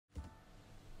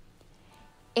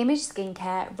Image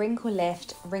Skincare Wrinkle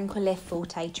Lift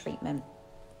Forte Treatment.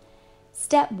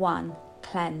 Step 1.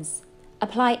 Cleanse.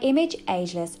 Apply Image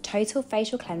Ageless Total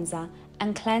Facial Cleanser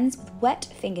and cleanse with wet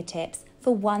fingertips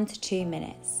for 1 to 2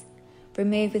 minutes.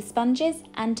 Remove with sponges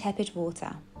and tepid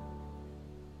water.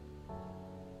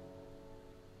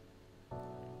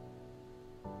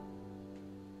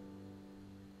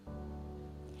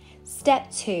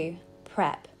 Step 2.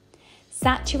 Prep.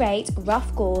 Saturate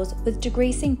rough gauze with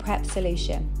degreasing prep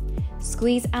solution.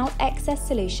 Squeeze out excess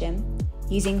solution.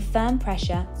 Using firm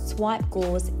pressure, swipe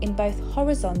gauze in both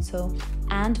horizontal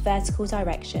and vertical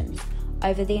directions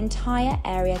over the entire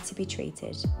area to be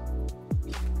treated.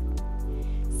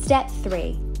 Step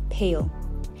 3. Peel.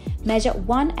 Measure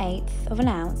 1/8 of an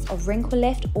ounce of Wrinkle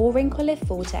Lift or Wrinkle Lift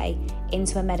Forte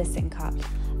into a medicine cup.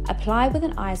 Apply with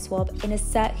an eye swab in a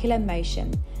circular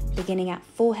motion, beginning at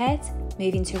forehead,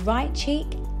 moving to right cheek,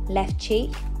 left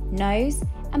cheek, nose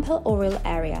and peroral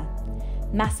area.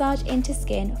 Massage into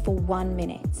skin for 1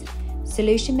 minute.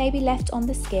 Solution may be left on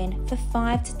the skin for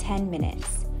 5 to 10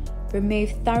 minutes.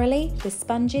 Remove thoroughly with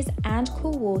sponges and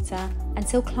cool water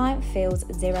until client feels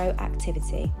zero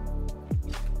activity.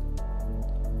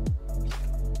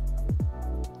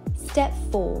 Step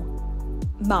 4.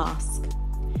 Mask.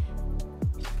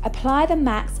 Apply the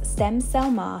Max Stem Cell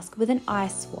Mask with an eye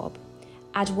swab.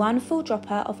 Add 1 full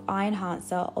dropper of eye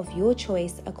enhancer of your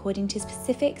choice according to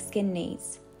specific skin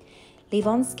needs. Leave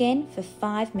on skin for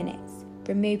 5 minutes.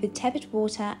 Remove with tepid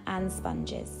water and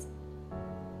sponges.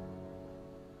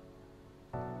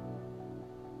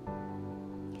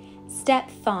 Step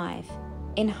 5.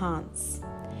 Enhance.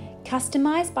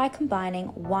 Customize by combining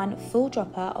 1 full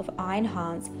dropper of Eye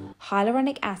Enhance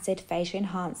Hyaluronic Acid Facial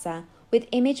Enhancer with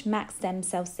Image Max Stem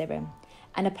Cell Serum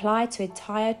and apply to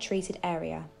entire treated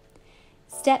area.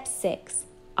 Step 6.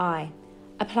 Eye.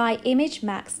 Apply Image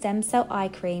Max Stem Cell Eye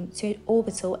Cream to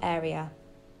orbital area.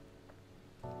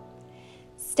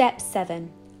 Step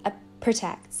 7.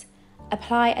 Protect.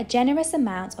 Apply a generous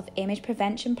amount of Image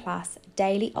Prevention Plus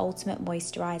Daily Ultimate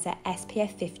Moisturizer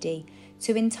SPF 50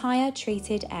 to entire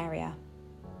treated area.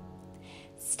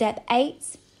 Step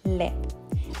 8. Lip.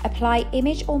 Apply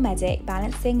Image or Medic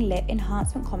Balancing Lip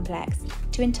Enhancement Complex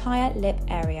to entire lip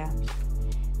area.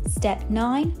 Step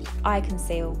 9. Eye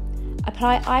Conceal.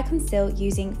 Apply eye conceal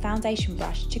using foundation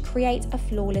brush to create a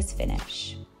flawless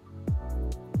finish.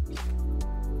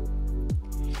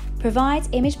 Provide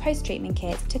Image post-treatment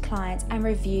kit to clients and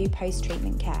review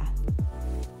post-treatment care.